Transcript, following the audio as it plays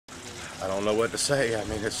I don't know what to say. I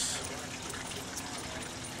mean, this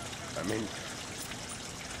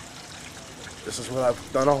is what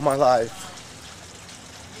I've done all my life.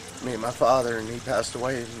 Me and my father, and he passed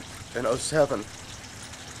away in '07.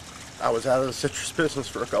 I was out of the citrus business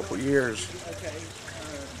for a couple years,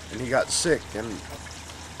 and he got sick, and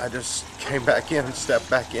I just came back in and stepped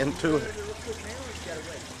back into it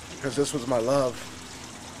because this was my love.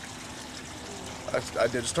 I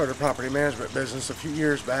did start a property management business a few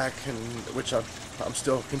years back, and which I'm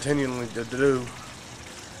still continuing to do.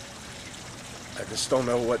 I just don't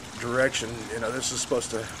know what direction this is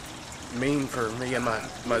supposed to mean for me and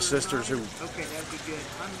my sisters, who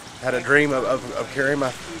had a dream of carrying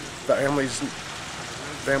my family's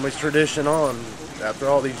tradition on. After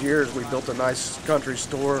all these years, we built a nice country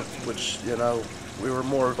store, which we were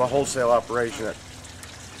more of a wholesale operation.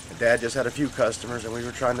 Dad just had a few customers, and we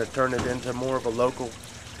were trying to turn it into more of a local,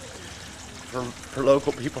 for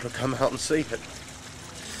local people to come out and see it.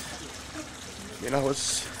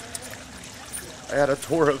 I had a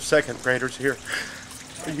tour of second graders here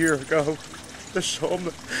a year ago to show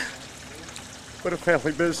them what a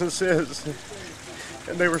family business is,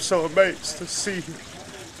 and they were so amazed to see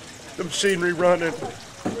the machinery running.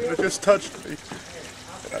 It just touched me.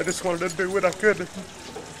 I just wanted to do what I could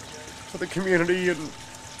for the community and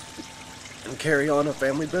carry on a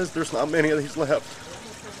family business. There's not many of these left.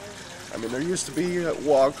 I mean, there used to be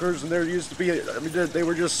walkers, and there used to be, there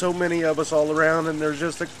were just so many of us all around, and there's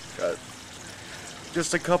just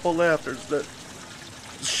a couple left. There's the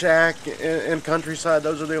shack and countryside.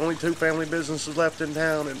 Those are the only two family businesses left in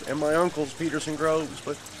town, and my uncle's Peterson Groves,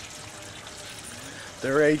 but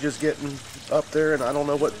their age is getting up there, and I don't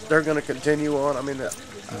know what they're going to continue on. I mean,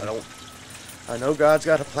 I know God's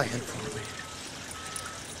got a plan for me.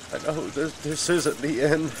 I know this isn't the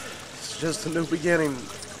end. It's just a new beginning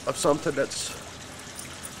of something that's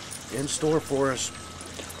in store for us.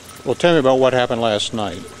 Well, tell me about what happened last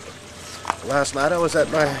night. Last night I was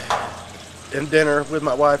in dinner with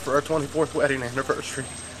my wife for our 24th wedding anniversary.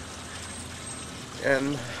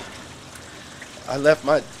 And I left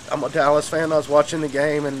I'm a Dallas fan. I was watching the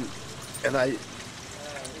game, and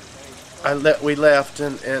we left,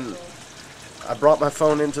 and I brought my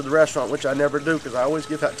phone into the restaurant, which I never do because I always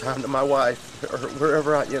give that time to my wife or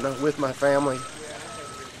wherever with my family.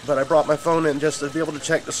 But I brought my phone in just to be able to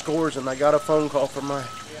check the scores, and I got a phone call from one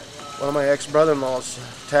of my ex-brother-in-laws,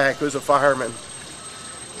 Tack, who's a fireman.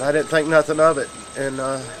 And I didn't think nothing of it, and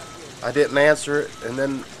I didn't answer it. And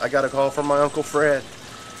then I got a call from my Uncle Fred,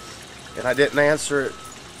 and I didn't answer it.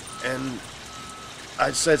 And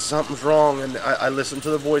I said something's wrong, and I listened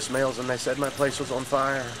to the voicemails, and they said my place was on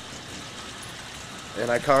fire. And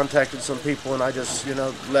I contacted some people, and I just,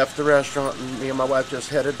 left the restaurant, and me and my wife just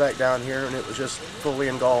headed back down here, and it was just fully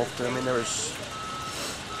engulfed. I mean, there was...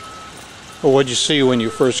 Well, what did you see when you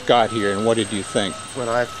first got here, and what did you think?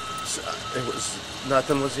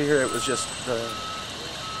 Nothing was here. It was just, the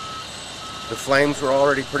flames were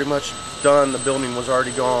already pretty much done. The building was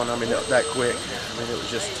already gone. I mean, that quick. I mean, it was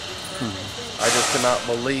just, I just could not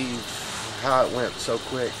believe how it went so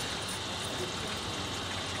quick.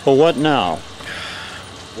 Well, what now?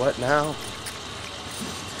 What now?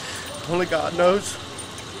 Only God knows.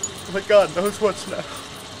 Only God knows what's now.